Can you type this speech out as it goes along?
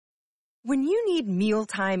When you need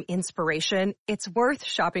mealtime inspiration, it's worth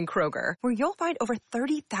shopping Kroger, where you'll find over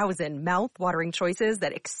 30,000 mouth-watering choices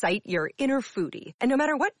that excite your inner foodie. And no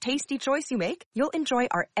matter what tasty choice you make, you'll enjoy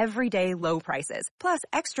our everyday low prices, plus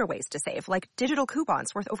extra ways to save, like digital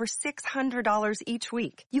coupons worth over $600 each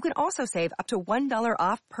week. You can also save up to $1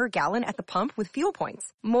 off per gallon at the pump with fuel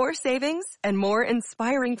points. More savings and more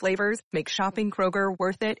inspiring flavors make shopping Kroger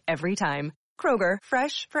worth it every time. Kroger,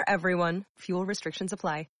 fresh for everyone. Fuel restrictions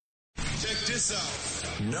apply. Check this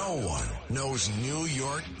out. No one knows New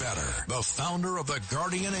York better. The founder of the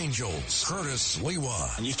Guardian Angels, Curtis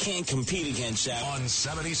Lewa. And you can't compete against that. On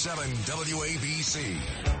 77 WABC.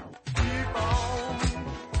 Keep on.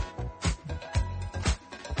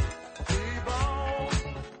 Keep on.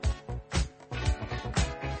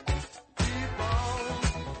 Keep on.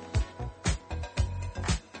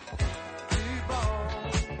 Keep on.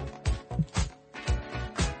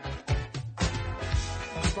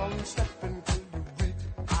 Keep on stepping till you reach.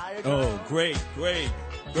 Oh, great.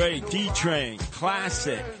 D-Train,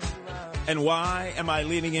 classic. And why am I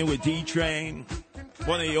leading in with D-Train?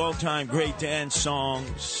 One of the all-time great dance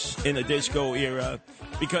songs in the disco era.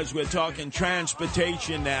 Because we're talking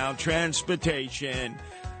transportation now. Transportation.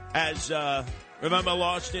 As, remember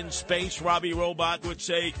Lost in Space, Robbie Robot would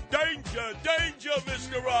say, danger, danger,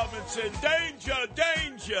 Mr. Robinson, danger,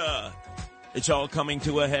 danger. It's all coming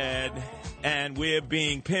to a head. And we're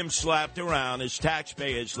being pimp-slapped around as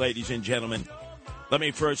taxpayers, ladies and gentlemen. Let me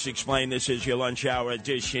first explain, this is your lunch hour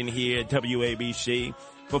edition here at WABC.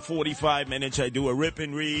 For 45 minutes, I do a rip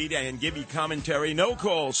and read and give you commentary. No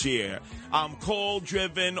calls here. I'm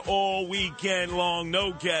call-driven all weekend long.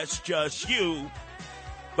 No guests, just you.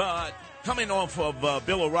 But coming off of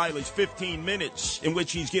Bill O'Reilly's 15 minutes, in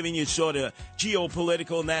which he's giving you sort of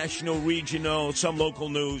geopolitical, national, regional, some local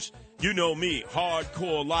news. You know me,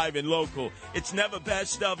 hardcore, live and local. It's never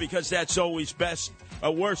best of because that's always best or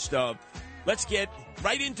worst of. Let's get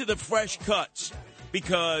right into the fresh cuts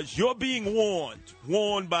because you're being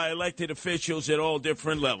warned by elected officials at all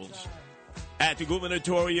different levels. At the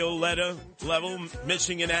gubernatorial level,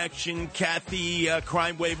 missing in action, Kathy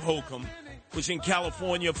Crime Wave Holcomb was in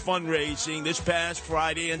California fundraising this past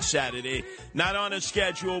Friday and Saturday. Not on a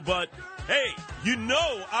schedule, but hey, you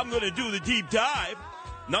know I'm going to do the deep dive.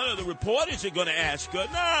 None of the reporters are going to ask her.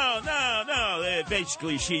 No.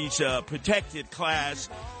 Basically, she's a protected class,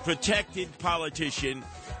 protected politician.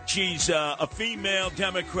 She's a female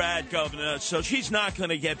Democrat governor, so she's not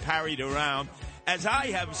going to get parried around. As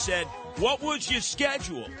I have said, what was your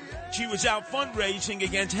schedule? She was out fundraising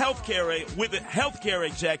against with healthcare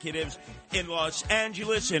executives in Los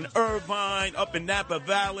Angeles, in Irvine, up in Napa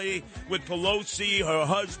Valley, with Pelosi, her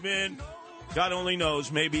husband. God only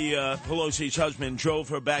knows, maybe Pelosi's husband drove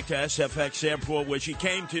her back to SFX Airport where she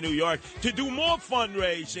came to New York to do more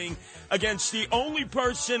fundraising against the only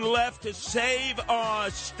person left to save our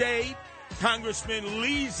state, Congressman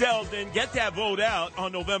Lee Zeldin. Get that vote out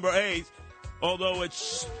on November 8th, although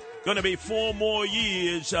it's going to be 4 more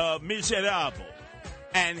years of miserable.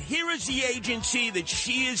 And here is the agency that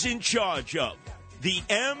she is in charge of, the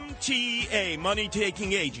MTA,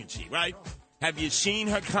 money-taking agency, right? Have you seen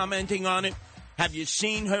her commenting on it? Have you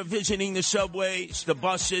seen her visiting the subways, the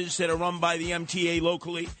buses that are run by the MTA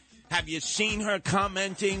locally? Have you seen her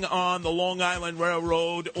commenting on the Long Island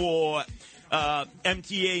Railroad or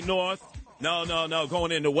MTA North? No,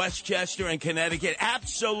 going into Westchester and Connecticut.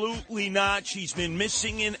 Absolutely not. She's been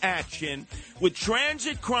missing in action with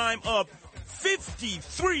transit crime up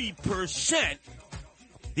 53%.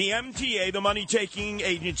 The MTA, the money-taking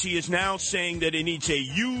agency, is now saying that it needs a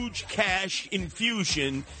huge cash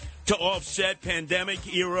infusion to offset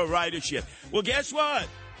pandemic-era ridership. Well, guess what?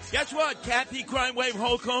 Kathy Crime Wave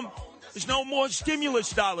Holcomb, there's no more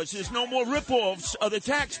stimulus dollars. There's no more rip-offs of the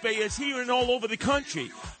taxpayers here and all over the country.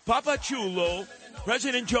 Papa Chulo,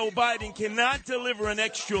 President Joe Biden cannot deliver an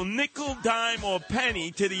extra nickel, dime, or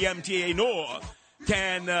penny to the MTA, nor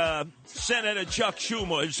can Senator Chuck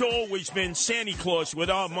Schumer. Has always been Santa Claus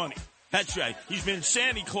with our money. That's right. He's been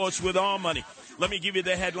Santa Claus with our money. Let me give you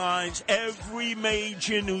the headlines. Every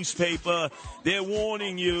major newspaper, they're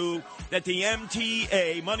warning you that the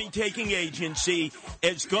MTA, money-taking agency,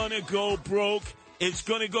 is going to go broke. It's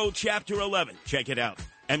going to go Chapter 11. Check it out.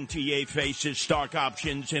 MTA faces stark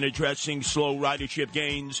options in addressing slow ridership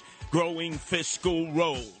gains, growing fiscal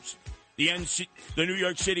woes. The New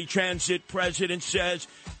York City Transit president says,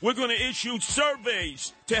 we're going to issue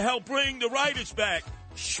surveys to help bring the riders back.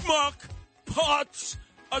 Schmuck, putz,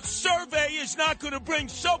 a survey is not going to bring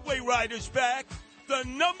subway riders back. The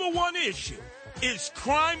number one issue is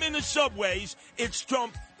crime in the subways. It's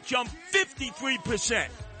jumped 53%.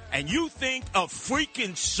 And you think a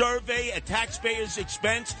freaking survey at taxpayers'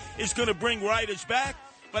 expense is going to bring riders back?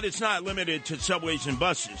 But it's not limited to subways and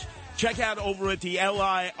buses. Check out over at the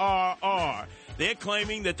LIRR. They're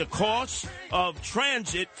claiming that the cost of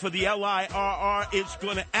transit for the LIRR is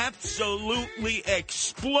going to absolutely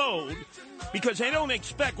explode because they don't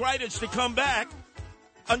expect riders to come back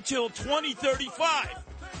until 2035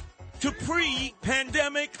 to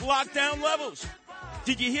pre-pandemic lockdown levels.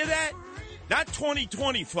 Did you hear that? Not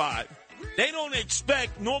 2025. They don't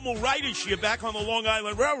expect normal ridership back on the Long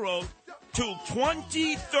Island Railroad till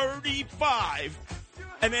 2035.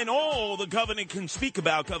 And then all the governor can speak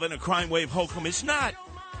about, Governor Crime Wave Holcomb, is not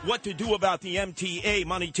what to do about the MTA,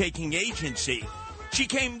 money-taking agency. She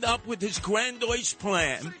came up with this grandiose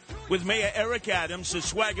plan with Mayor Eric Adams, the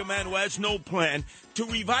swagger man who has no plan, to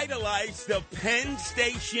revitalize the Penn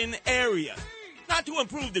Station area. Not to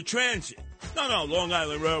improve the transit. No, Long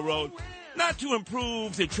Island Railroad. Not to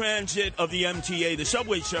improve the transit of the MTA, the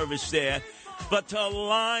subway service there, but to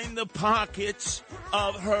line the pockets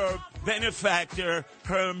of her benefactor,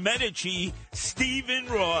 her Medici, Stephen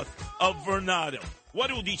Roth of Vernado. What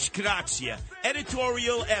a disgrazia.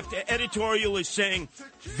 Editorial after editorial is saying,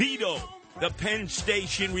 veto the Penn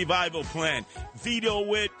Station revival plan.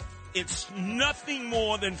 Veto it. It's nothing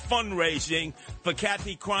more than fundraising for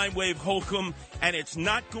Kathy Crime Wave Holcomb, and it's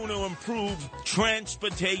not going to improve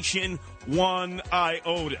transportation one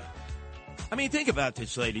iota. I mean, think about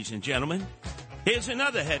this, ladies and gentlemen. Here's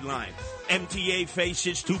another headline. MTA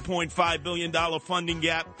faces $2.5 billion funding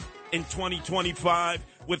gap in 2025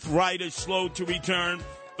 with riders slow to return.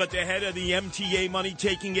 But the head of the MTA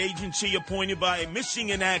money-taking agency appointed by Missing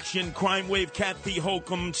in Action Crime Wave Kathy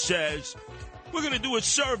Holcomb says, we're going to do a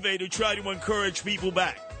survey to try to encourage people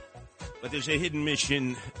back. But there's a hidden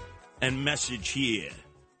mission and message here.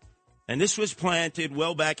 And this was planted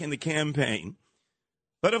well back in the campaign.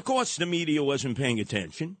 But, of course, the media wasn't paying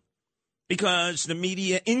attention because the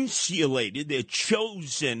media insulated their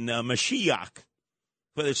chosen Mashiach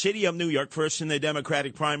for the city of New York, first in the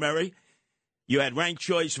Democratic primary. You had ranked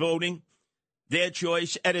choice voting. Their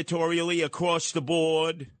choice editorially across the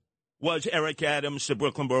board was Eric Adams, the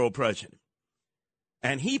Brooklyn Borough president.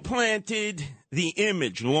 And he planted the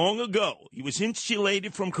image long ago. He was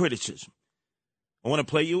insulated from criticism. I want to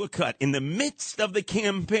play you a cut. In the midst of the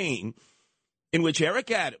campaign in which Eric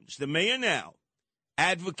Adams, the mayor now,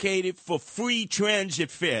 advocated for free transit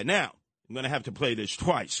fare. Now, I'm going to have to play this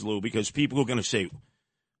twice, Lou, because people are going to say,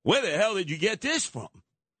 where the hell did you get this from?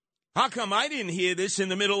 How come I didn't hear this in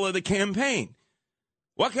the middle of the campaign?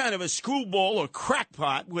 What kind of a screwball or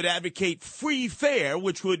crackpot would advocate free fare,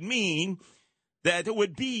 which would mean that there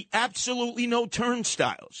would be absolutely no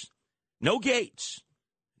turnstiles, no gates,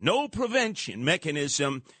 no prevention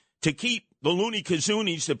mechanism to keep the loony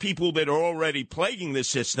kazoonies, the people that are already plaguing the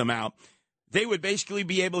system out? They would basically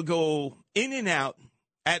be able to go in and out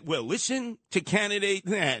at will. Listen to candidate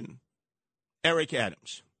then, Eric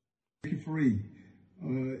Adams. Free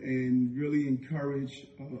and really encourage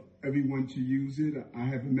everyone to use it. I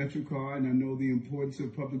have a Metro card and I know the importance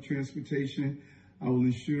of public transportation. I will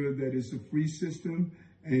ensure that it's a free system,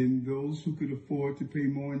 and those who could afford to pay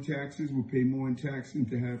more in taxes will pay more in taxes and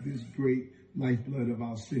to have this great lifeblood of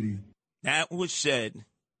our city. That was said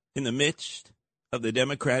in the midst of the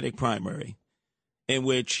Democratic primary, in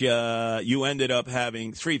which you ended up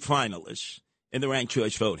having three finalists in the ranked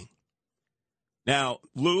choice voting. Now,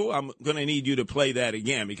 Lou, I'm going to need you to play that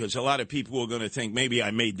again because a lot of people are going to think maybe I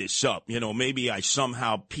made this up. You know, maybe I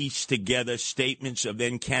somehow pieced together statements of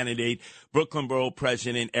then candidate Brooklyn Borough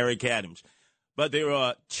President Eric Adams. But there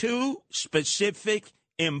are two specific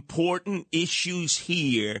important issues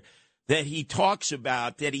here that he talks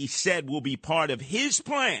about that he said will be part of his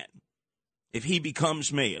plan if he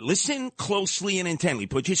becomes mayor. Listen closely and intently.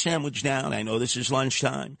 Put your sandwich down. I know this is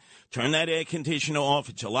lunchtime. Turn that air conditioner off.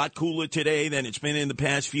 It's a lot cooler today than it's been in the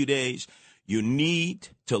past few days. You need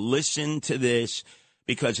to listen to this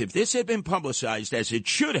because if this had been publicized as it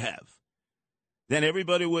should have, then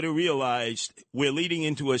everybody would have realized we're leading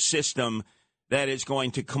into a system that is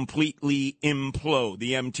going to completely implode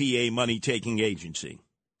the MTA money-taking agency.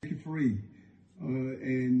 Free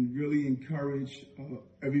and really encourage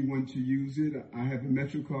everyone to use it. I have a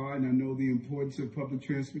Metro card and I know the importance of public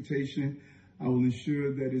transportation. I will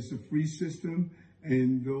ensure that it's a free system,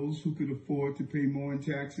 and those who could afford to pay more in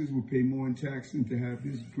taxes will pay more in taxes and to have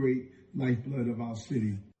this great lifeblood of our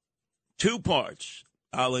city. Two parts.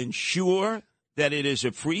 I'll ensure that it is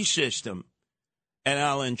a free system, and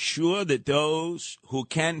I'll ensure that those who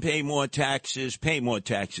can pay more taxes pay more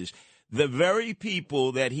taxes. the very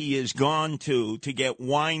people that he has gone to get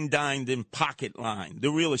wine-dined and pocket-lined,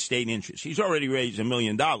 the real estate interests. He's already raised $1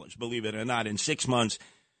 million, believe it or not, in 6 months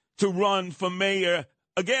to run for mayor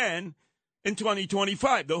again in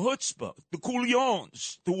 2025. The chutzpah, the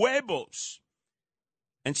coulions, the huevos.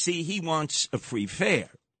 And see, he wants a free fare.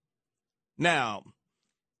 Now,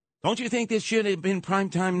 don't you think this should have been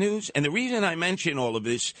primetime news? And the reason I mention all of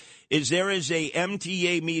this is there is a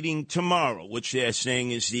MTA meeting tomorrow, which they're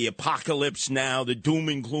saying is the apocalypse now, the doom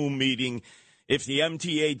and gloom meeting. If the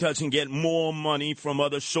MTA doesn't get more money from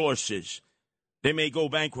other sources, they may go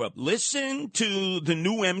bankrupt. Listen to the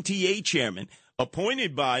new MTA chairman,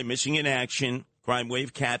 appointed by Missing in Action, crime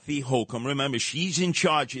wave Kathy Holcomb. Remember, she's in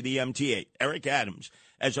charge of the MTA. Eric Adams,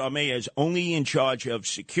 as our mayor, is only in charge of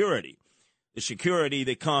security. The security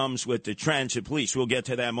that comes with the transit police. We'll get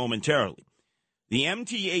to that momentarily. The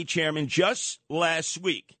MTA chairman just last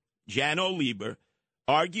week, Jano Lieber,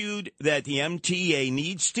 argued that the MTA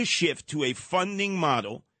needs to shift to a funding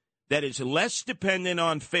model that is less dependent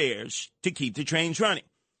on fares to keep the trains running.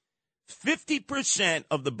 50%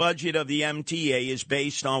 of the budget of the MTA is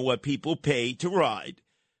based on what people pay to ride.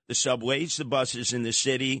 The subways, the buses in the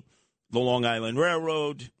city, the Long Island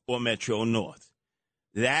Railroad, or Metro North.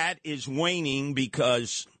 That is waning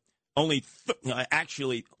because only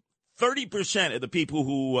 30% of the people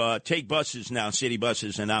who take buses now, city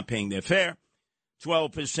buses, are not paying their fare.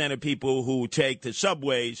 12% of people who take the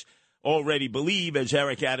subways already believe, as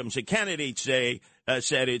Eric Adams, a candidate, said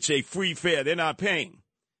it's a free fare. They're not paying.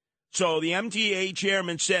 So the MTA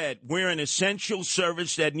chairman said, we're an essential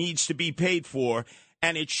service that needs to be paid for,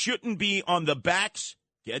 and it shouldn't be on the backs,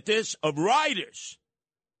 get this, of riders.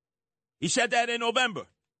 He said that in November.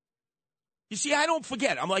 You see, I don't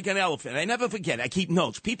forget. I'm like an elephant. I never forget. I keep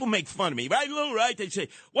notes. People make fun of me. Right, Lou? Right? They say,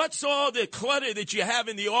 what's all the clutter that you have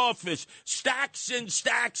in the office? Stacks and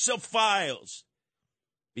stacks of files.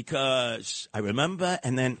 Because I remember,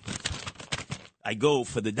 and then I go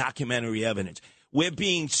for the documentary evidence. We're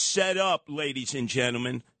being set up, ladies and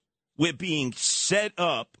gentlemen. We're being set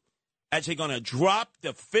up as they're going to drop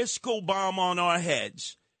the fiscal bomb on our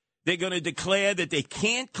heads. They're going to declare that they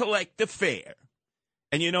can't collect the fare.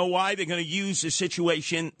 And you know why? They're going to use the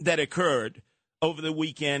situation that occurred over the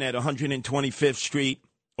weekend at 125th Street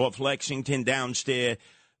off Lexington downstairs,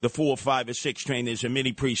 the 4, 5, or 6 train. There's a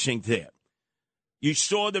mini precinct there. You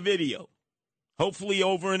saw the video, hopefully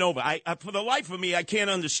over and over. I for the life of me, I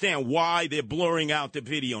can't understand why they're blurring out the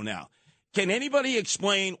video now. Can anybody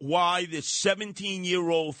explain why this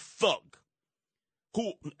 17-year-old thug,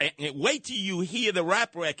 who, wait till you hear the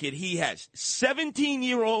rap record he has,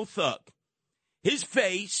 17-year-old thug, his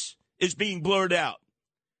face is being blurred out.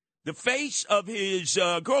 The face of his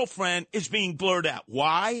girlfriend is being blurred out.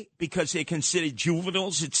 Why? Because they're considered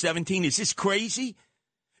juveniles at 17. Is this crazy?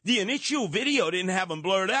 The initial video didn't have them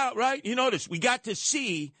blurred out, right? You notice we got to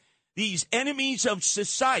see these enemies of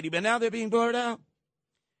society, but now they're being blurred out.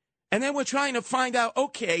 And then we're trying to find out,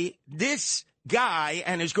 okay, this guy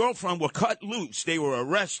and his girlfriend were cut loose. They were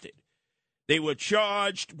arrested. They were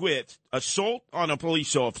charged with assault on a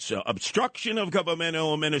police officer, obstruction of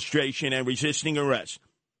governmental administration, and resisting arrest.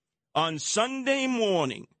 On Sunday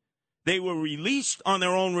morning, they were released on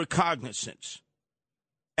their own recognizance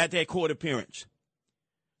at their court appearance.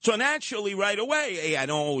 So naturally, right away, hey, I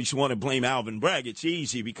don't always want to blame Alvin Bragg. It's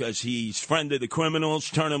easy because he's friend of the criminals,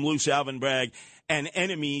 turn him loose, Alvin Bragg, and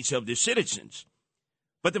enemies of the citizens.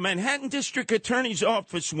 But the Manhattan District Attorney's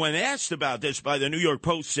Office, when asked about this by the New York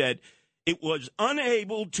Post, said it was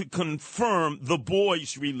unable to confirm the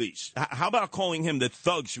boy's release. How about calling him the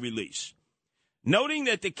thug's release? Noting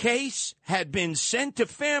that the case had been sent to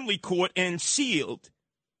family court and sealed,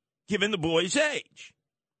 given the boy's age.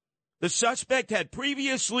 The suspect had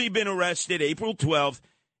previously been arrested April 12th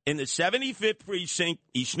in the 75th Precinct,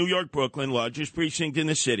 East New York, Brooklyn, largest precinct in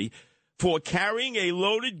the city, for carrying a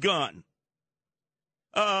loaded gun.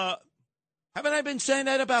 Haven't I been saying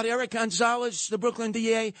that about Eric Gonzalez, the Brooklyn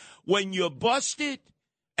DA? When you're busted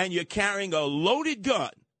and you're carrying a loaded gun,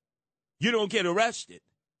 you don't get arrested.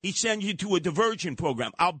 He sends you to a diversion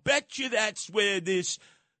program. I'll bet you that's where this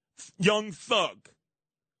young thug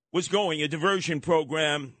was going, a diversion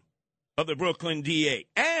program of the Brooklyn DA.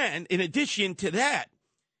 And in addition to that,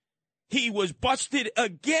 he was busted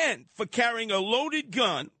again for carrying a loaded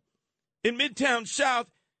gun in Midtown South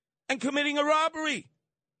and committing a robbery.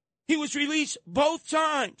 He was released both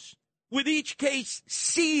times, with each case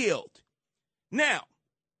sealed. Now,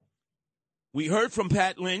 we heard from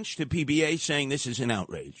Pat Lynch to PBA saying this is an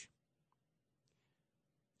outrage.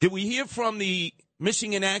 Did we hear from the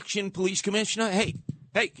Missing in Action police commissioner? Hey,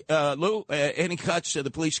 Lou, any cuts to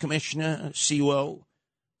the police commissioner, COO,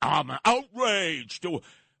 I'm outraged.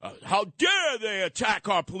 How dare they attack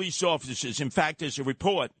our police officers? In fact, there's a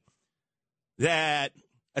report that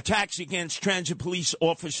attacks against transit police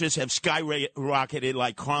officers have skyrocketed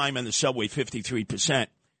like crime on the subway, 53%.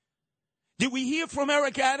 Did we hear from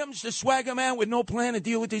Eric Adams, the swagger man with no plan to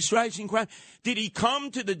deal with this rising crime? Did he come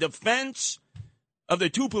to the defense of the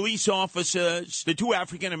two police officers, the two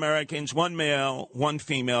African Americans, one male, one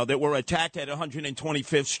female, that were attacked at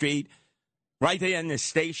 125th Street, right there in the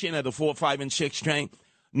station of the 4, 5, and 6 train?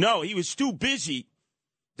 No, he was too busy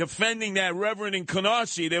defending that Reverend in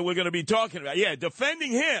Canarsie that we're going to be talking about. Yeah,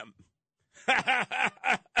 defending him. But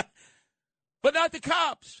not the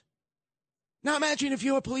cops. Now imagine if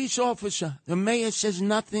you're a police officer. The mayor says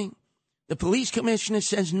nothing. The police commissioner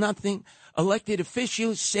says nothing. Elected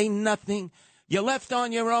officials say nothing. You're left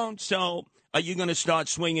on your own. So are you going to start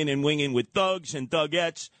swinging and winging with thugs and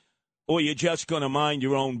thugettes, or you're just going to mind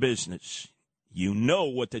your own business? You know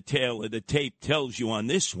what the tale of the tape tells you on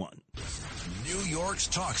this one. New York's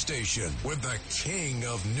talk station with the king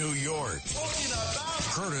of New York,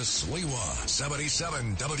 Curtis Lewa,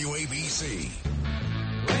 77 WABC.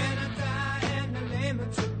 When I die and I lay me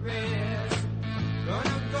to rest,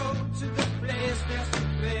 gonna go to the place that's the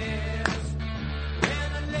best. When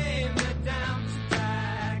I lay me down to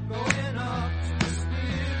die, going up to the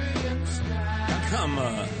Syrian sky. How come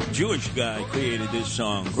a Jewish guy created this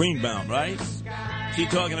song, Greenbaum, right? Is he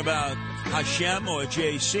talking about Hashem or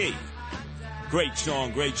JC? Great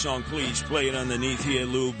song. Please play it underneath here,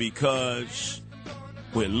 Lou, because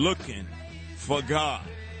we're looking for God.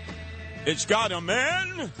 It's God a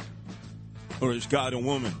man or is God a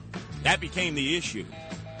woman? That became the issue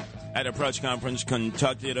at a press conference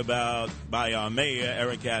conducted by our mayor,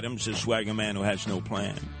 Eric Adams, the swagger man who has no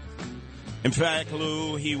plan. In fact,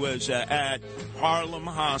 Lou, he was at Harlem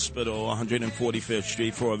Hospital, 145th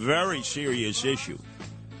Street, for a very serious issue,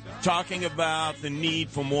 talking about the need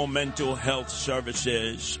for more mental health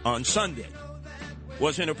services on Sunday. It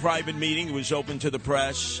wasn't a private meeting. It was open to the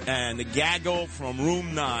press, and the gaggle from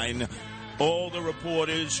Room 9, all the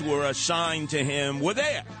reporters who were assigned to him were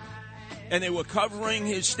there, and they were covering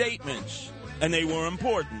his statements, and they were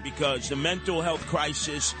important because the mental health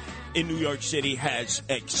crisis in New York City has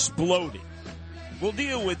exploded. We'll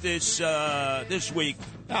deal with this this week.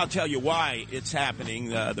 I'll tell you why it's happening.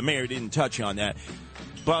 The mayor didn't touch on that.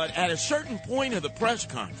 But at a certain point of the press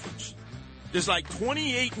conference, there's like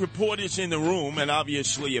 28 reporters in the room, and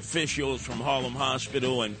obviously officials from Harlem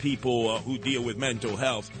Hospital and people who deal with mental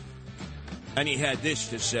health. And he had this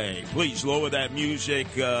to say: please lower that music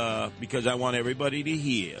because I want everybody to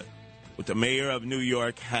hear what the mayor of New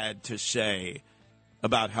York had to say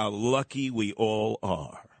about how lucky we all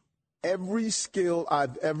are. Every skill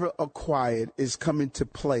I've ever acquired is coming to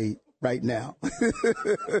play right now. I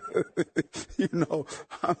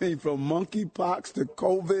mean, from monkeypox to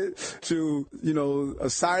COVID to,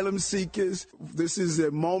 asylum seekers. This is a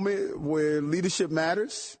moment where leadership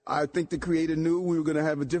matters. I think the creator knew we were going to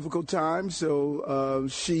have a difficult time, so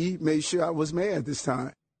she made sure I was mayor at this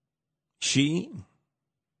time. She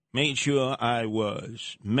made sure I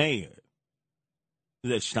was mayor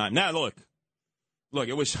this time. Now, look,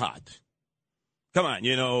 it was hot. Come on,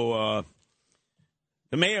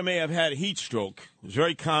 the mayor may have had a heat stroke. It was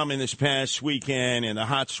very common this past weekend, and the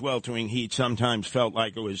hot, sweltering heat sometimes felt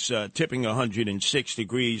like it was tipping 106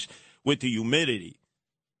 degrees with the humidity.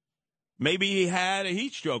 Maybe he had a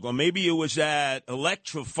heat stroke, or maybe it was that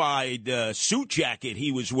electrified suit jacket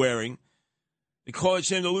he was wearing that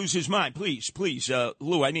caused him to lose his mind. Please,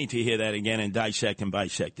 Lou, I need to hear that again and dissect and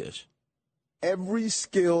bisect this. Every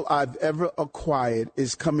skill I've ever acquired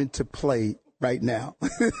is coming to play right now. I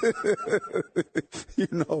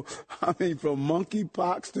mean, from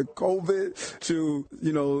monkeypox to COVID to,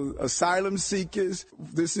 asylum seekers.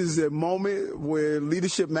 This is a moment where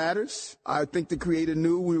leadership matters. I think the creator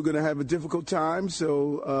knew we were going to have a difficult time,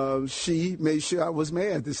 so she made sure I was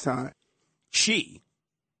mayor at this time. She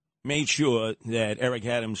made sure that Eric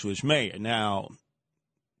Adams was mayor. Now,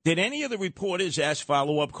 did any of the reporters ask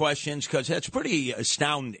follow-up questions? Because that's pretty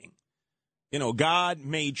astounding. God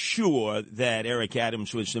made sure that Eric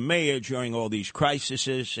Adams was the mayor during all these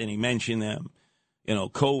crises, and he mentioned them.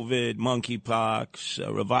 COVID,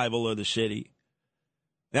 monkeypox, revival of the city.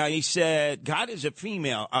 Now, he said, God is a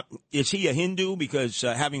female. Is he a Hindu? Because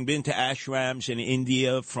having been to ashrams in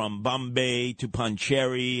India, from Bombay to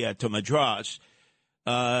Pondicherry to Madras,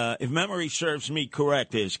 if memory serves me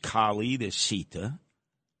correct, there's Kali, there's Sita.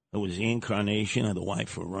 It was the incarnation of the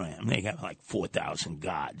wife of Ram. They got like 4,000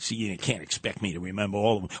 gods. You can't expect me to remember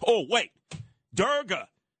all of them. Oh, wait. Durga.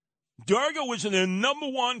 Durga was the number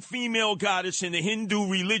one female goddess in the Hindu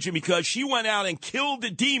religion because she went out and killed the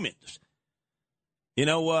demons. You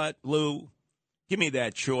know what, Lou? Give me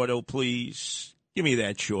that chortle, please. Give me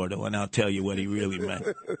that chortle, and I'll tell you what he really meant.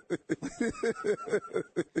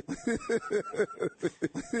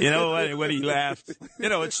 You know what? When he laughed, you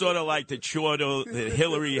know, it's sort of like the chortle that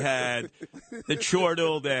Hillary had, the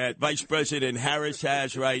chortle that Vice President Harris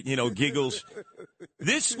has, right? You know, giggles.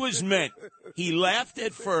 This was meant. He laughed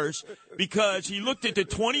at first because he looked at the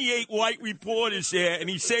 28 white reporters there, and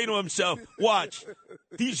he said to himself, watch,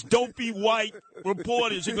 these dopey white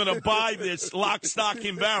reporters are going to buy this lock, stock,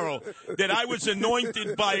 and barrel that I was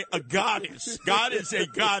anointed by a goddess. God is a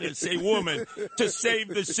goddess, a woman, to save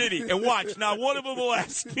the city. And watch, now one of them will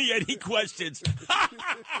ask me any questions.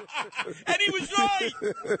 And he was right.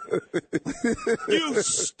 You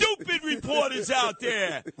stupid reporters out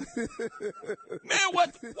there. Man,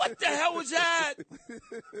 what the hell was that?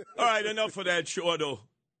 All right, enough of that, Shorto.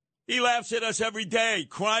 He laughs at us every day.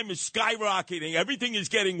 Crime is skyrocketing. Everything is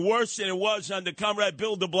getting worse than it was under Comrade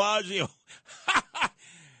Bill de Blasio.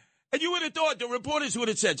 And you would have thought the reporters would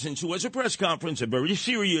have said, since it was a press conference, a very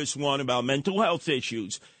serious one about mental health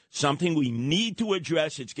issues, something we need to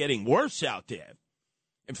address. It's getting worse out there.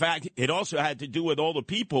 In fact, it also had to do with all the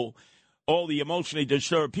people, all the emotionally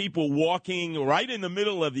disturbed people walking right in the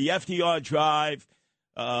middle of the FDR Drive,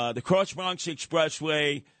 the Cross Bronx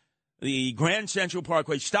Expressway, the Grand Central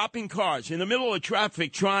Parkway, stopping cars in the middle of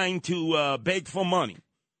traffic trying to beg for money.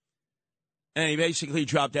 And he basically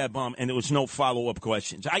dropped that bomb, and there was no follow-up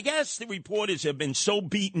questions. I guess the reporters have been so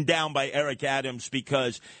beaten down by Eric Adams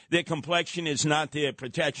because their complexion is not their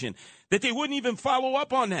protection that they wouldn't even follow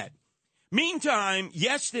up on that. Meantime,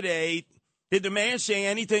 yesterday, did the mayor say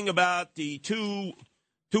anything about the two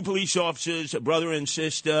police officers, a brother and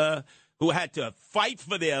sister, who had to fight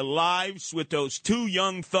for their lives with those two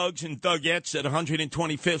young thugs and thugettes at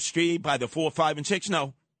 125th Street by the 4, 5, and 6?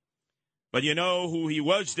 No. But you know who he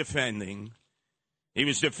was defending? He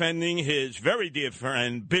was defending his very dear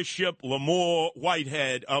friend, Bishop Lamore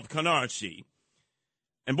Whitehead of Canarsie.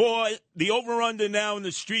 And, boy, the over-under now in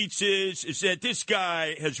the streets is that this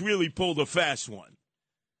guy has really pulled a fast one.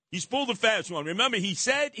 He's pulled a fast one. Remember, he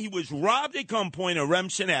said he was robbed at gunpoint on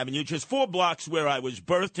Remsen Avenue, just 4 blocks where I was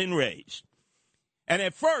birthed and raised. And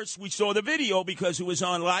at first, we saw the video because it was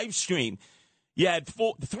on live stream. You had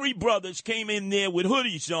 3 brothers came in there with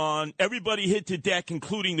hoodies on. Everybody hit the deck,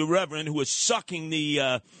 including the Reverend, who was sucking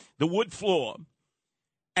the wood floor.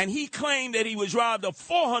 And he claimed that he was robbed of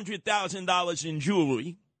 $400,000 in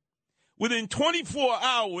jewelry. Within 24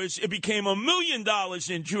 hours, it became $1 million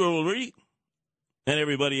in jewelry. And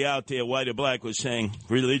everybody out there, white or black, was saying,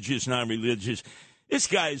 religious, non-religious. This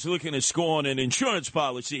guy is looking to score on an insurance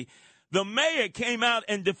policy. The mayor came out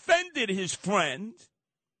and defended his friend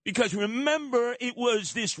because, remember, it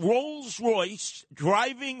was this Rolls-Royce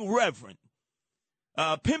driving Reverend,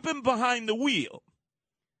 pimping behind the wheel,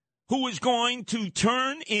 who was going to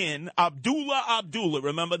turn in Abdullah.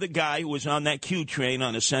 Remember the guy who was on that Q train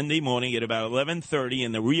on a Sunday morning at about 11:30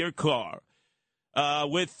 in the rear car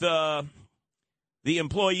with the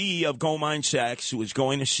employee of Goldman Sachs who was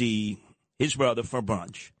going to see his brother for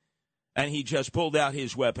brunch. And he just pulled out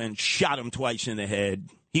his weapon, shot him twice in the head.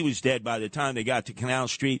 He was dead by the time they got to Canal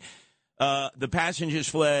Street. The passengers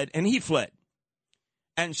fled, and he fled.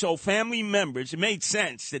 And so family members, it made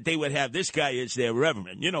sense that they would have this guy as their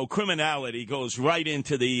reverend. You know, criminality goes right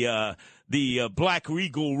into the black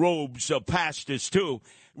regal robes of pastors, too.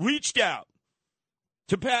 Reached out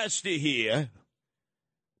to pastor here,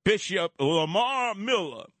 Bishop Lamar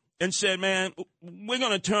Miller, and said, man, we're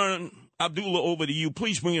going to turn Abdullah over to you.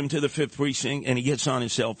 Please bring him to the 5th Precinct. And he gets on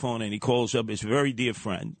his cell phone and he calls up his very dear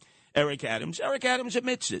friend, Eric Adams. Eric Adams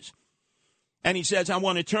admits this. And he says, I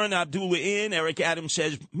want to turn Abdullah in. Eric Adams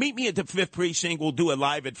says, meet me at the 5th Precinct. We'll do it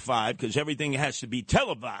live at 5 because everything has to be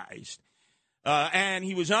televised. And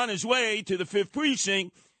he was on his way to the 5th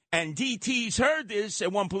Precinct. And DTs heard this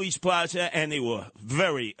at one police plaza, and they were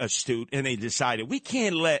very astute, and they decided we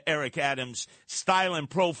can't let Eric Adams style and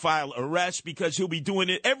profile arrest because he'll be doing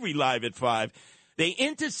it every live at 5. They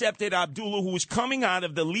intercepted Abdullah, who was coming out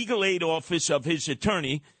of the legal aid office of his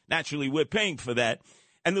attorney. Naturally, we're paying for that.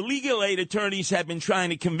 And the legal aid attorneys had been trying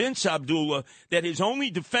to convince Abdullah that his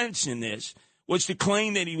only defense in this was to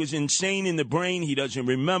claim that he was insane in the brain, he doesn't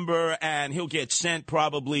remember, and he'll get sent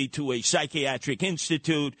probably to a psychiatric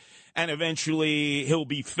institute, and eventually he'll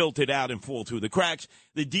be filtered out and fall through the cracks.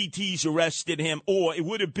 The DTs arrested him, or it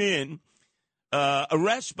would have been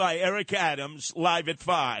arrest by Eric Adams live at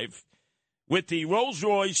 5 with the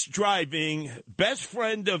Rolls-Royce driving best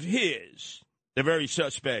friend of his, the very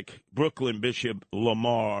suspect Brooklyn Bishop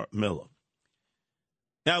Lamar Miller.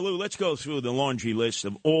 Now, Lou, let's go through the laundry list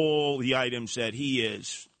of all the items that he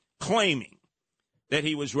is claiming that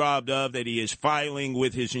he was robbed of, that he is filing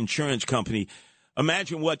with his insurance company.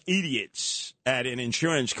 Imagine what idiots at an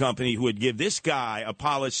insurance company who would give this guy a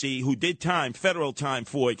policy who did time, federal time,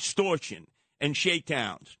 for extortion and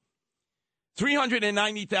shakedowns.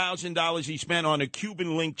 $390,000 he spent on a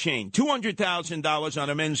Cuban link chain, $200,000 on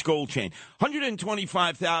a men's gold chain,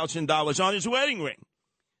 $125,000 on his wedding ring,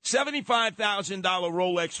 $75,000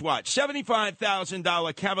 Rolex watch,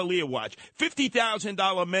 $75,000 Cavalier watch,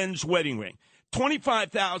 $50,000 men's wedding ring,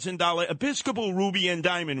 $25,000 Episcopal ruby and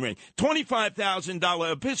diamond ring,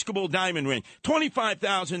 $25,000 Episcopal diamond ring,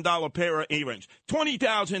 $25,000 pair of earrings,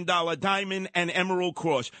 $20,000 diamond and emerald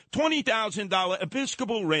cross, $20,000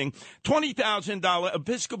 Episcopal ring, $20,000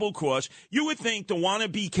 Episcopal cross. You would think the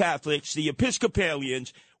wannabe Catholics, the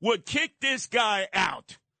Episcopalians, would kick this guy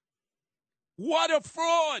out. What a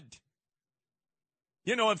fraud!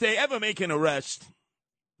 You know, if they ever make an arrest,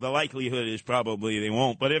 the likelihood is probably they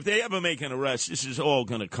won't. But if they ever make an arrest, this is all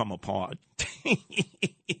going to come apart.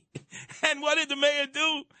 And what did the mayor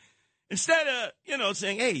do? Instead of,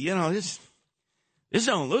 saying, hey, this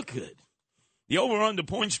don't look good. The over-under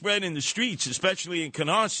point spread in the streets, especially in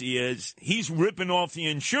Canarsie, is he's ripping off the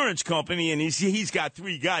insurance company, and he's got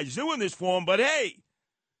 3 guys doing this for him. But, hey,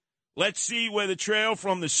 let's see where the trail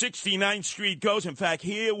from the 69th Street goes. In fact,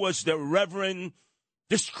 here was the Reverend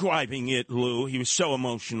describing it, Lou. He was so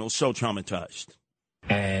emotional, so traumatized.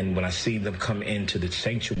 And when I see them come into the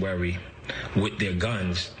sanctuary with their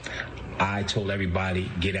guns, I told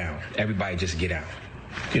everybody, get out. Everybody just get out.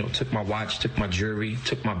 Took my watch, took my jewelry,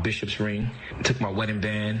 took my bishop's ring, took my wedding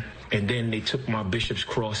band, and then they took my bishop's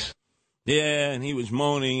cross. Yeah, and he was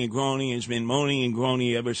moaning and groaning. He's been moaning and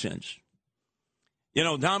groaning ever since.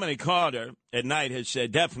 Dominic Carter at night has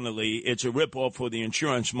said definitely it's a ripoff for the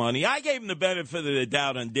insurance money. I gave him the benefit of the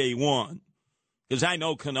doubt on day one because I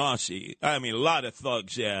know Canarsie. I mean, a lot of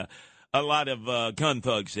thugs there, a lot of gun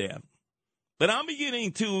thugs there. But I'm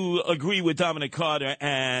beginning to agree with Dominic Carter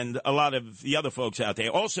and a lot of the other folks out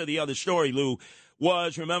there. Also, the other story, Lou,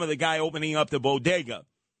 was, remember the guy opening up the bodega?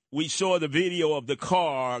 We saw the video of the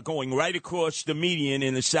car going right across the median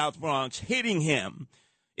in the South Bronx, hitting him.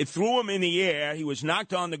 It threw him in the air. He was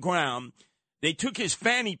knocked on the ground. They took his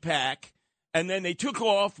fanny pack, and then they took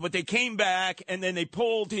off, but they came back, and then they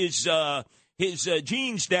pulled his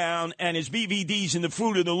jeans down and his BVDs in the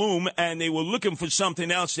Fruit of the Loom, and they were looking for something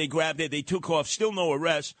else. They grabbed it. They took off. Still no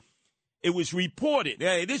arrest. It was reported.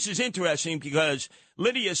 Hey, this is interesting because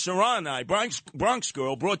Lydia Serrani, Bronx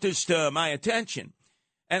girl, brought this to my attention.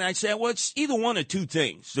 And I said, well, it's either one or two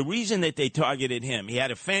things. The reason that they targeted him, he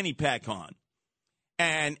had a fanny pack on.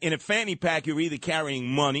 And in a fanny pack, you're either carrying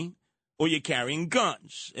money or you're carrying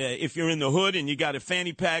guns. If you're in the hood and you got a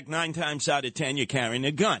fanny pack, 9 times out of 10, you're carrying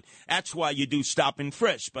a gun. That's why you do stop and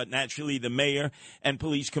frisk. But naturally, the mayor and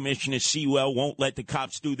police commissioner Sewell won't let the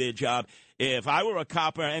cops do their job. If I were a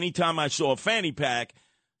copper, anytime I saw a fanny pack,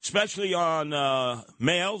 especially on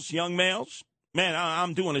males, young males, man,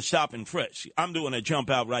 I'm doing a stop and frisk. I'm doing a jump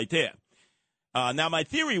out right there. Now, my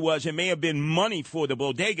theory was it may have been money for the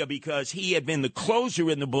bodega because he had been the closer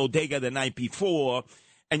in the bodega the night before,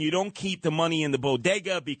 and you don't keep the money in the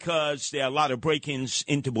bodega because there are a lot of break-ins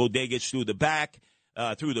into bodegas through the back,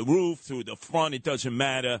 through the roof, through the front. It doesn't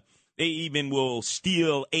matter. They even will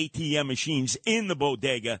steal ATM machines in the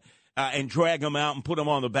bodega and drag them out and put them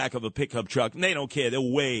on the back of a pickup truck. And they don't care. They'll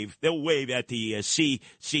wave. They'll wave at the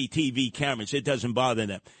CCTV cameras. It doesn't bother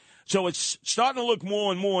them. So it's starting to look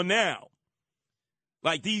more and more now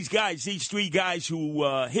like these guys, these 3 guys who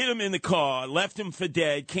hit him in the car, left him for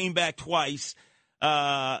dead, came back twice,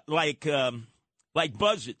 like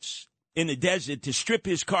buzzards in the desert to strip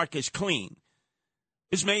his carcass clean.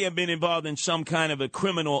 This may have been involved in some kind of a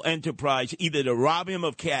criminal enterprise, either to rob him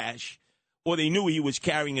of cash or they knew he was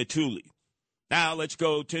carrying a Thule. Now let's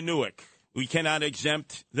go to Newark. We cannot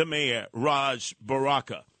exempt the mayor, Ras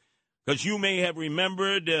Baraka. Because you may have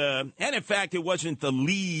remembered, and in fact, it wasn't the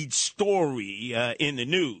lead story in the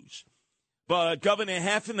news, but Governor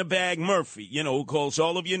Half-in-the-Bag Murphy, who calls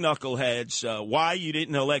all of you knuckleheads, why you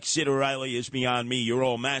didn't elect Sid O'Reilly is beyond me, you're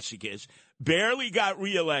all masochists, barely got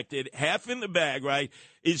reelected, half in the bag, right,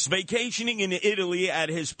 is vacationing in Italy at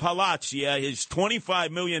his Palazzo, his $25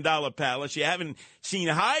 million palace. You haven't seen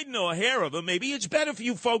hide nor hair of him. Maybe it's better for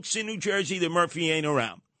you folks in New Jersey that Murphy ain't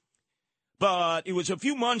around. But it was a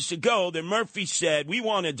few months ago that Murphy said, we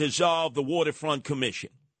want to dissolve the Waterfront Commission.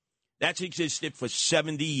 That's existed for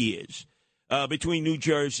 70 years between New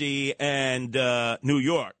Jersey and New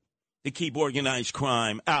York. to keep organized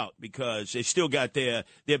crime out because they still got their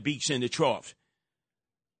beaks in the trough.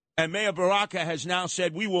 And Mayor Baraka has now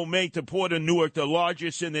said we will make the Port of Newark the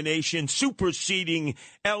largest in the nation, superseding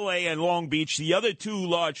L.A. and Long Beach, the other two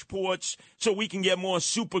large ports, so we can get more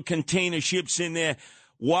super container ships in there.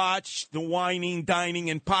 Watch the whining, dining,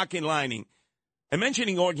 and pocket lining. And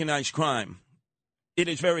mentioning organized crime, it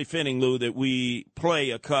is very fitting, Lou, that we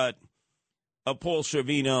play a cut of Paul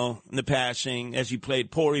Sorvino in the passing as he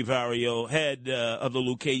played Paul Rivario, head of the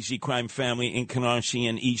Lucchese crime family in Canarsie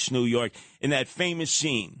and East New York, in that famous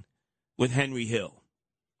scene with Henry Hill.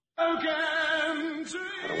 I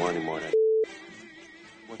don't want any more of that.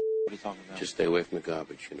 What are you talking about? Just stay away from the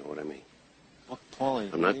garbage, you know what I mean? What,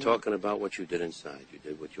 Paulie? I'm not talking about what you did inside. You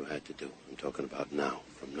did what you had to do. I'm talking about now.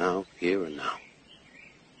 From now, here and now.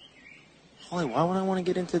 Paulie, why would I want to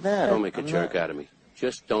get into that? Don't make a jerk out of me.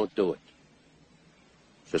 Just don't do it.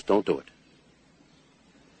 Just don't do it.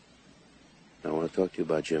 Now, I want to talk to you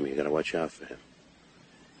about Jimmy. You got to watch out for him.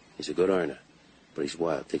 He's a good earner, but he's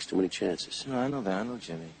wild. Takes too many chances. No, I know that. I know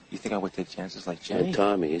Jimmy. You think I would take chances like Jimmy? And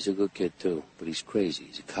Tommy, he's a good kid, too, but he's crazy.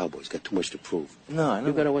 He's a cowboy. He's got too much to prove. No, I know.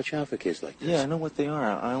 You got to watch out for kids like this. Yeah, I know what they are.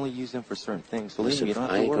 I only use them for certain things. Believe Listen, me, you don't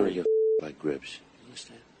have I to ain't going worry. to get like Gribbs. You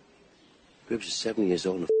understand? Gribbs is 70 years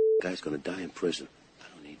old and the guy's going to die in prison. I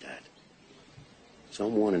don't need that. So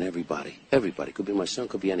I'm warning everybody. Everybody. Could be my son,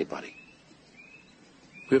 could be anybody.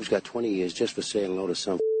 Gribbs got 20 years just for saying hello to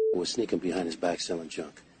some who was sneaking behind his back selling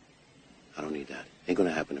junk. I don't need that. Ain't going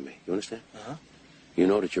to happen to me. You understand? Uh-huh. You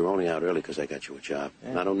know that you're only out early because I got you a job.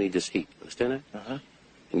 Yeah. And I don't need this heat. Understand that? Uh-huh.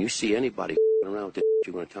 And you see anybody around with this,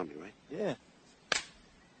 you're going to tell me, right? Yeah.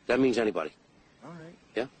 That means anybody. All right.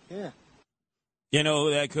 Yeah? Yeah. You know,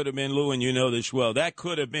 that could have been, Lou, and you know this well, that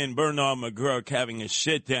could have been Bernard McGurk having a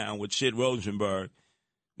sit-down with Sid Rosenberg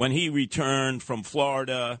when he returned from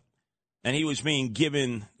Florida and he was being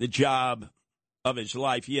given the job of his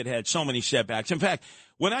life. He had had so many setbacks. In fact,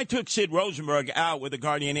 when I took Sid Rosenberg out with the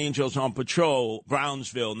Guardian Angels on patrol,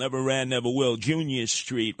 Brownsville, never ran, never will, Junior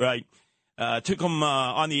Street, right? Took him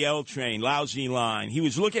on the L train, lousy line. He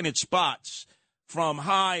was looking at spots from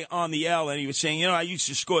high on the L, and he was saying, you know, I used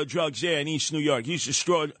to score drugs there in East New York. He used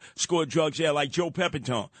to score drugs there like Joe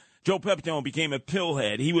Pepitone. Joe Pepitone became a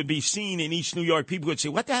pillhead. He would be seen in East New York. People would say,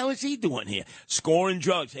 what the hell is he doing here? Scoring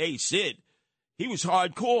drugs. Hey, Sid, he was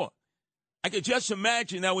hardcore. I could just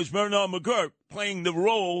imagine that was Bernard McGurk playing the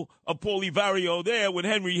role of Paulie Vario there with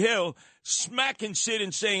Henry Hill, smacking Sid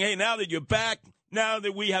and saying, hey, now that you're back, now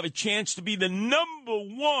that we have a chance to be the number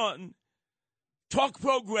one talk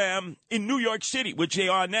program in New York City, which they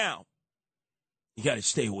are now, you got to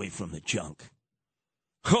stay away from the junk.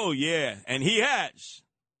 Oh, yeah, and he has.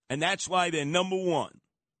 And that's why they're number one,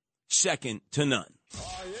 second to none.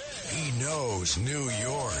 He knows New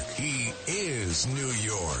York. He is New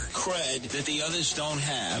York. Cred that the others don't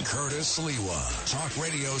have. Curtis Lewa. Talk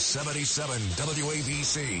Radio 77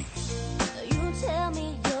 WABC. You tell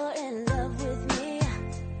me you're in love with me,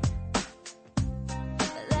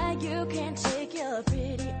 like you can't take your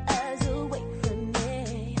pretty eyes away from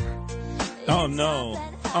me. Oh, no.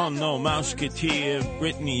 Oh, no. Mouseketeer,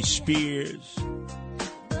 Britney Spears.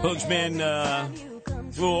 Who's been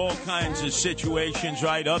through all kinds of situations,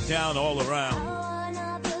 right? Up, down, all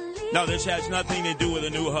around. No, this has nothing to do with a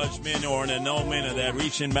new husband or an annulment of that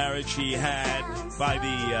recent marriage she had by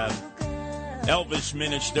the Elvis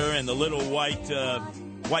minister in the little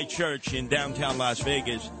white church in downtown Las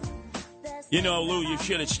Vegas. You know, Lou, you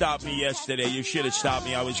should have stopped me yesterday. You should have stopped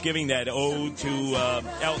me. I was giving that ode to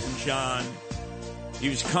Elton John. He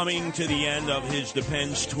was coming to the end of his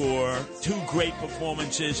Depends tour. 2 great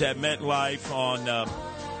performances at MetLife on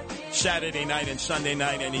Saturday night and Sunday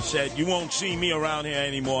night. And he said, you won't see me around here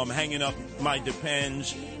anymore. I'm hanging up my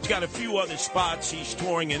Depends. He's got a few other spots he's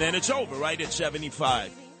touring, and then it's over, right at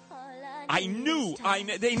 75. I knew.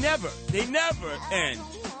 They never end.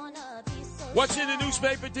 What's in the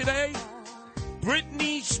newspaper today?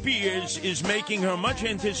 Britney Spears is making her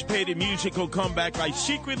much-anticipated musical comeback by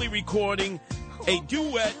secretly recording a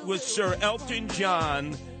duet with Sir Elton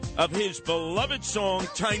John of his beloved song,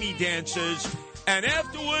 Tiny Dancers. And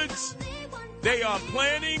afterwards, they are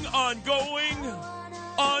planning on going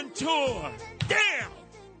on tour. Damn!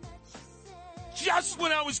 Just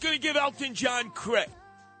when I was going to give Elton John credit.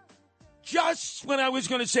 Just when I was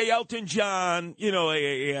going to say, Elton John, you know,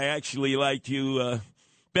 I actually liked you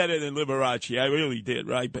better than Liberace. I really did,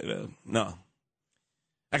 right? But no.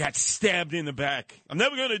 I got stabbed in the back. I'm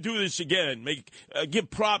never going to do this again. Give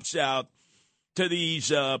props out to these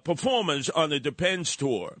performers on the Depends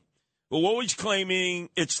tour. We're always claiming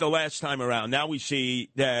it's the last time around. Now we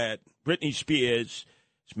see that Britney Spears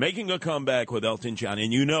is making a comeback with Elton John,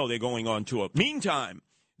 and you know they're going on tour. Meantime,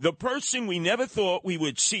 the person we never thought we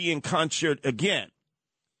would see in concert again,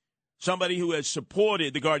 somebody who has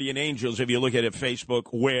supported the Guardian Angels, if you look at it, Facebook,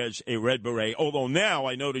 wears a red beret. Although now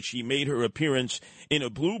I notice she made her appearance in a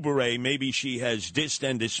blue beret. Maybe she has dissed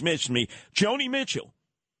and dismissed me. Joni Mitchell.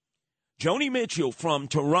 Joni Mitchell from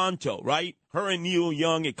Toronto, right? Her and Neil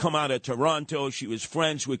Young had come out of Toronto. She was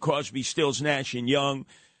friends with Crosby, Stills, Nash and Young,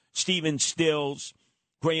 Stephen Stills,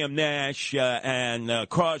 Graham Nash, and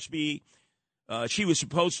Crosby. She was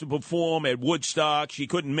supposed to perform at Woodstock. She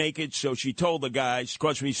couldn't make it, so she told the guys,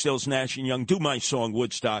 Crosby, Stills, Nash and Young, do my song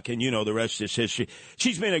Woodstock, and you know the rest is history.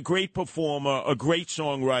 She's been a great performer, a great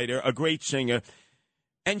songwriter, a great singer,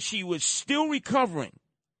 and she was still recovering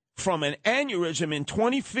from an aneurysm in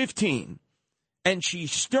 2015, and she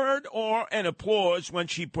stirred awe and applause when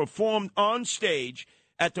she performed on stage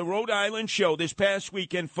at the Rhode Island show this past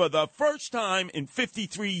weekend for the first time in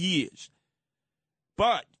 53 years.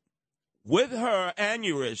 But with her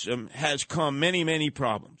aneurysm has come many, many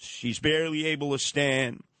problems. She's barely able to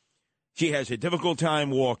stand. She has a difficult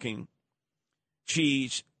time walking.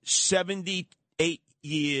 She's 78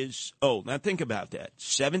 years old. Now think about that.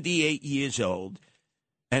 78 years old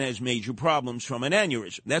and has major problems from an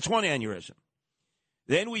aneurysm. That's one aneurysm.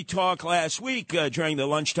 Then we talked last week during the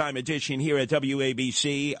lunchtime edition here at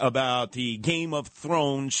WABC about the Game of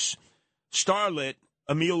Thrones starlet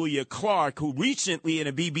Amelia Clark, who recently in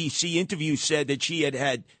a BBC interview said that she had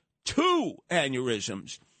had 2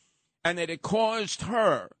 aneurysms and that it caused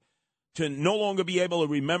her to no longer be able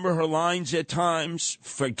to remember her lines at times,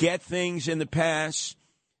 forget things in the past,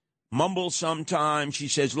 mumble sometimes. She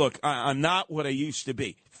says, look, I'm not what I used to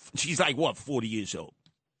be. She's like, 40 years old?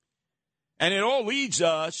 And it all leads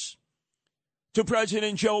us to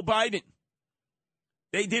President Joe Biden.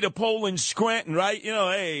 They did a poll in Scranton, right? You know,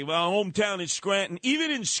 hey, my hometown is Scranton. Even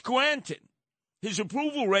in Scranton, his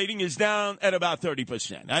approval rating is down at about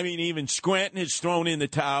 30%. I mean, even Scranton has thrown in the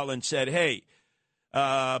towel and said, hey,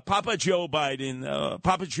 Papa Joe Biden,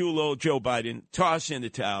 Papa Chulo Joe Biden, toss in the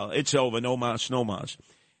towel. It's over. No mas, no mas.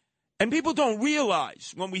 And people don't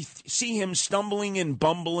realize when we see him stumbling and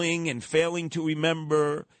bumbling and failing to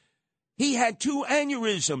remember, he had 2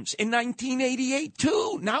 aneurysms in 1988,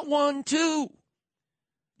 too. Not 1, 2.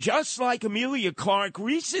 Just like Amelia Clark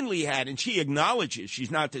recently had, and she acknowledges she's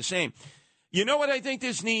not the same. You know what I think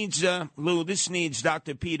this needs, Lou? This needs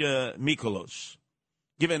Dr. Peter Mikolos.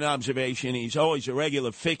 Give an observation. He's always a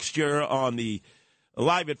regular fixture on the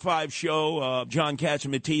Live at 5 show, John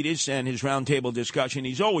Catsimatidis and his roundtable discussion.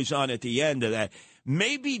 He's always on at the end of that.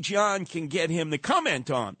 Maybe John can get him to comment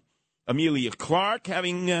on Amelia Clark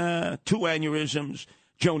having 2 aneurysms,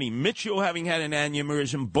 Joni Mitchell having had an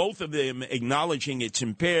aneurysm, both of them acknowledging it's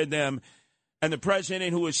impaired them, and the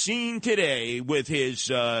president who was seen today with his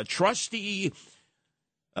trusty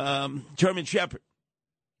German Shepherd.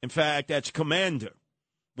 In fact, that's Commander.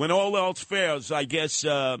 When all else fails, I guess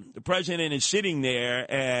the president is sitting there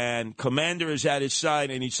and Commander is at his side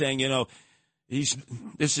and he's saying, you know,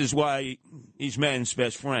 this is why he's man's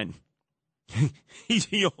best friend. He's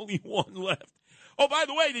the only one left. Oh, by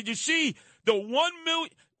the way, did you see the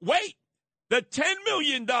the $10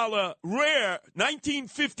 million rare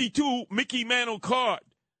 1952 Mickey Mantle card?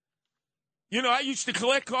 You know, I used to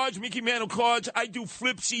collect cards, Mickey Mantle cards. I do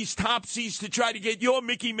flipsies, topsies to try to get your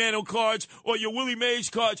Mickey Mantle cards or your Willie Mays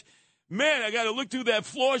cards. Man, I got to look through that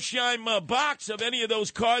Florsheim box of any of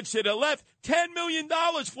those cards to the left. $10 million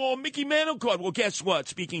for a Mickey Mantle card. Well, guess what?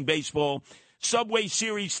 Speaking baseball, Subway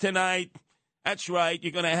Series tonight. That's right.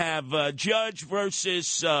 You're going to have Judge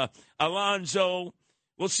versus Alonso.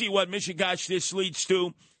 We'll see what Michigash this leads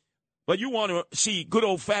to. But you want to see good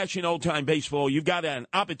old-fashioned old-time baseball, you've got an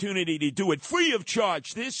opportunity to do it free of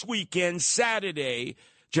charge this weekend, Saturday,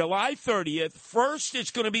 July 30th. First,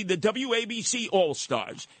 it's going to be the WABC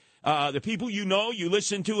All-Stars. The people you know, you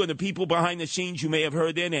listen to, and the people behind the scenes, you may have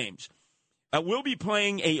heard their names. We'll be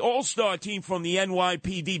playing a all-star team from the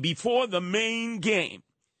NYPD before the main game.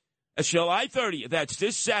 July 30th, that's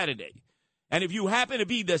this Saturday. And if you happen to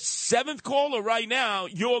be the 7th caller right now,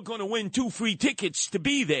 you're going to win 2 free tickets to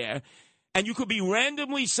be there. And you could be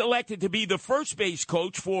randomly selected to be the first base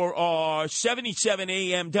coach for our 77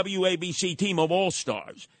 AM WABC team of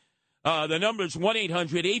All-Stars. The number is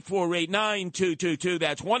 1-800-848-9222.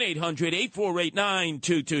 That's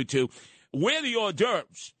 1-800-848-9222. We're the hors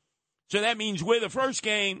d'oeuvres. So that means we're the first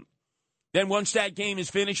game. Then once that game is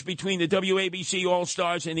finished between the WABC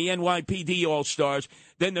All-Stars and the NYPD All-Stars,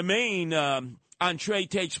 then the main entree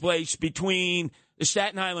takes place between the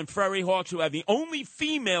Staten Island Ferry Hawks, who have the only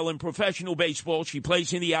female in professional baseball. She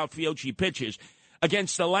plays in the outfield. She pitches.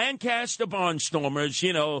 against the Lancaster Barnstormers.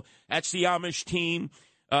 You know, that's the Amish team.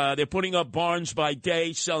 They're putting up barns by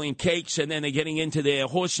day, selling cakes, and then they're getting into their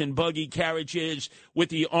horse and buggy carriages with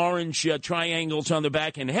the orange triangles on the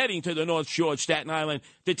back and heading to the North Shore of Staten Island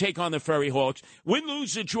to take on the Ferry Hawks. Win,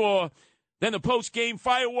 lose, or draw, then the post-game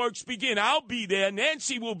fireworks begin. I'll be there.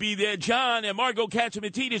 Nancy will be there. John and Margot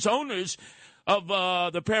Katzimatidis, owners of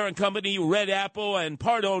the parent company, Red Apple, and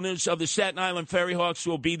part owners of the Staten Island Ferry Hawks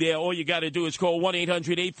will be there. All you got to do is call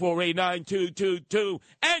 1-800-848-9222,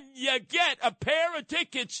 and you get a pair of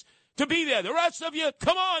tickets to be there. The rest of you,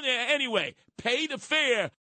 come on there anyway. Pay the fare.